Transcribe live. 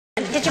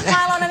Did you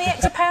pile on any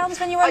extra pounds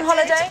when you were on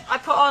holiday? I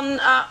put on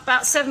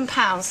about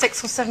 £7,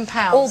 6 or 7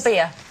 pounds. All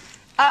beer?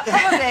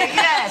 Probably,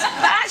 yes.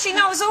 But actually,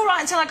 no, I was all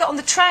right until I got on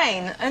the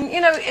train. And,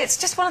 you know, it's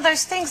just one of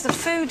those things. The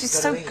food is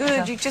so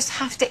good, you just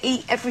have to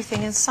eat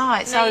everything in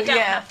sight. No, so, you don't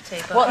yeah. have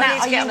to. But Well, now,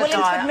 are you willing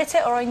to admit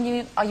it, or are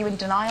you in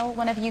denial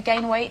whenever you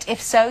gain weight?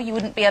 If so, you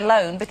wouldn't be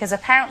alone, because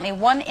apparently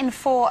 1 in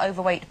 4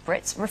 overweight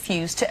Brits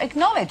refuse to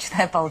acknowledge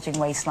their bulging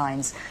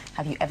waistlines.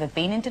 Have you ever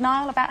been in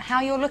denial about how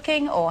you're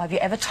looking, or have you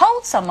ever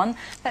told someone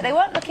that they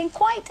weren't looking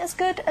quite as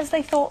good as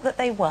they thought that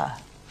they were?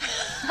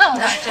 Oh,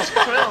 that's just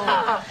cruel.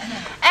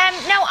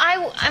 No,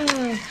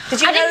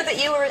 Did you know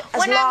that you were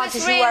as large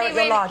as you were at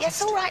your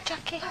largest? Yes, all right,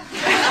 Jackie.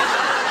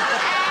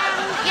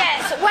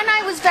 Yes, when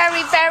I was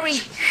very, very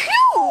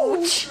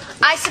huge,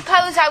 I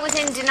suppose I was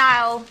in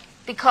denial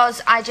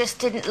because I just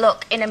didn't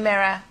look in a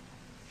mirror,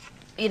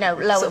 you know,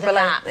 lower than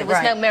that. There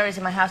was no mirrors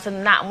in my house other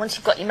than that. And once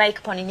you've got your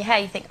makeup on in your hair,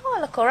 you think, oh,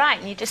 I look all right,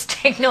 and you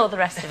just ignore the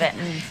rest of it.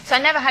 So I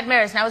never had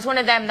mirrors, and I was one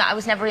of them that I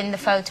was never in the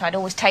photo. I'd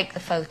always take the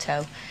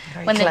photo.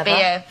 Very when clever.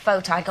 there'd be a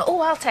photo, I'd go,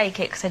 oh, I'll take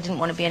it, because I didn't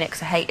want to be in it,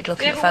 because I hated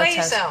looking at photos. You never weigh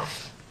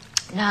yourself?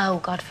 No,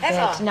 God forbid.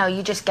 Ever? No,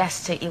 you just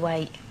guessed at your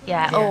weight.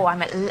 Yeah. Oh,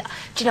 I'm at... Do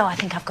you know, I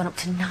think I've gone up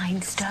to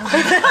 9 stone.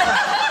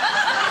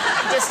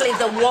 Just leave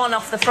the 1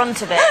 off the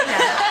front of it.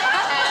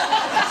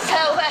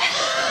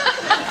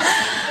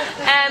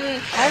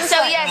 So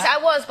yes, I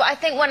was, but I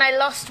think when I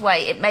lost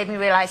weight, it made me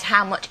realise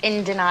how much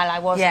in denial I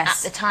was at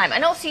the time.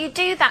 And also, you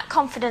do that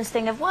confidence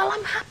thing of, well,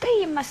 I'm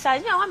happy in my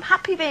size. You know, I'm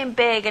happy being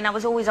big, and I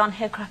was always on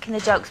here cracking the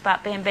jokes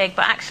about being big,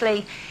 but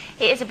actually,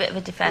 it is a bit of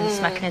a defence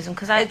mechanism,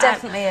 because it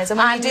definitely is. And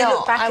when you do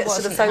look back at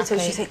sort of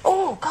photos, you think,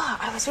 oh God,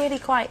 I was really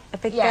quite a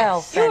big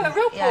girl. You were a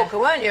real porker,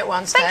 weren't you, at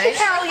one stage? Thank you,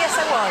 Carol. Yes,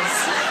 I was.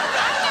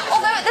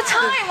 Although at the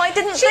time I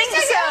didn't think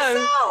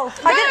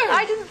so.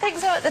 I didn't think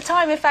so at the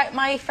time. In fact,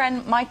 my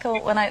friend Michael,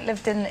 when I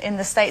lived in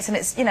the States, and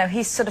it's, you know,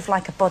 he's sort of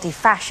like a body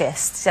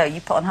fascist. So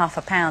you put on half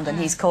a pound, and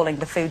he's calling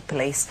the food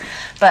police.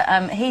 But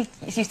he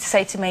used to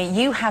say to me,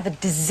 "You have a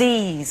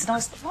disease," and I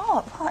was,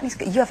 "What? What?" And he's,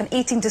 "You have an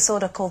eating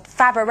disorder called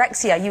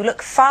favorexia.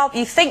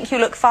 You think you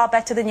look far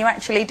better than you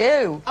actually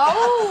do."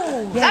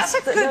 Oh, yes,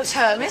 that's a good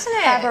term, isn't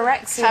it?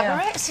 Favorexia.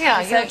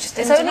 Favorexia. You're just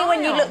in it's only denial.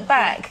 when you look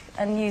back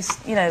and you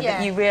know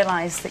that you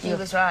realise that you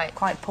was right.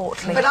 quite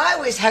portly. But I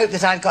always hope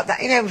that I've got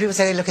that. You know, when people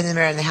say they look in the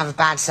mirror and they have a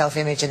bad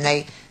self-image and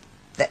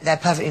they're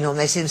perfectly normal,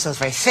 they see themselves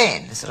very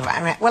thin. Sort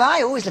of. Well,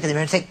 I always look in the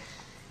mirror and think,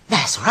 no,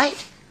 it's all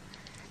right.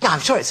 No, I'm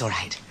sure it's all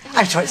right.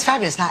 I'm sure it's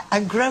fabulous. Now,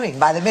 I'm growing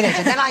by the minute.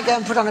 And then I go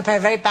and put on a pair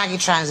of very baggy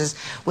trousers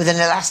with an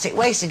elastic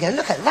waist and go,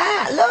 look at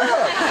that, look.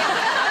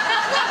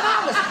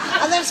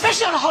 And then,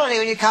 especially on a holiday,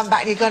 when you come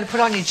back and you're going to put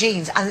on your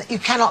jeans and you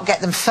cannot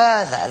get them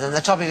further than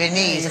the top of your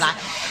knees. And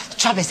the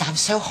trouble is that I'm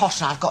so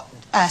hot and I've got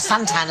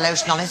suntan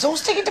lotion on. It's all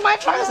sticking to my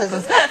trousers.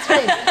 That's So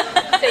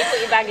you put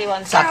your baggy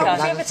ones on. Would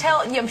you ever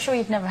tell... I'm sure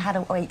you've never had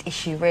a weight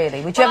issue,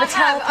 really. Would you ever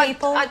tell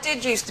people? I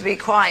did used to be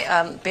quite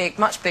big,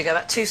 much bigger,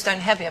 about 2 stone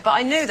heavier, but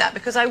I knew that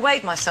because I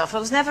weighed myself. I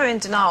was never in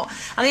denial.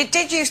 And I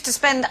did used to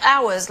spend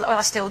hours, well,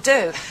 I still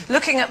do,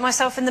 looking at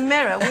myself in the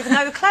mirror with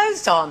no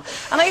clothes on.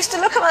 And I used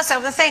to look at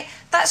myself and think,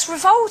 that's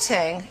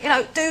revolting, you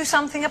know, do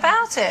something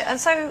about it. And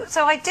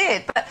so I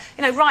did. But,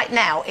 you know, right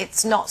now,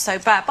 it's not so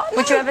bad. But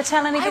would you ever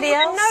tell anybody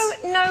else?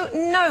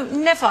 No,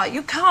 never.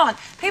 You can't.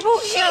 People,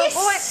 She is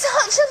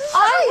such a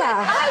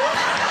liar.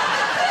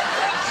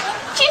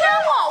 Do you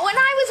know what? When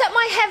I was at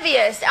my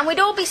heaviest, and we'd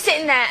all be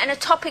sitting there, and a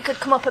topic had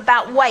come up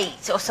about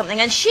weight or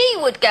something, and she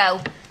would go,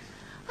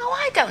 oh,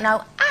 I don't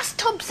know, ask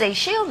Tubsy,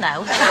 she'll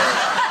know.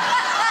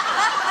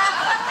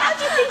 How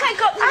do you think I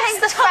got the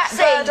name the fat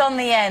bird on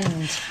the end.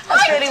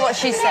 That's really what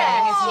she's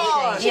saying,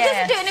 isn't she? She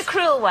doesn't do it in a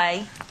cruel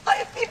way. But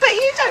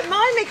you don't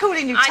mind me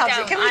calling you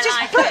Tubsy. Can we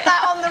just put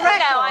that on the record?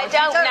 No, I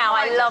don't now.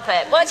 I love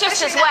it. Well,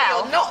 just as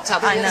well. Not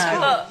Tubsy. I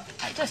know.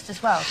 But just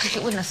as well, because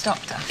it wouldn't have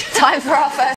stopped her. Time for our first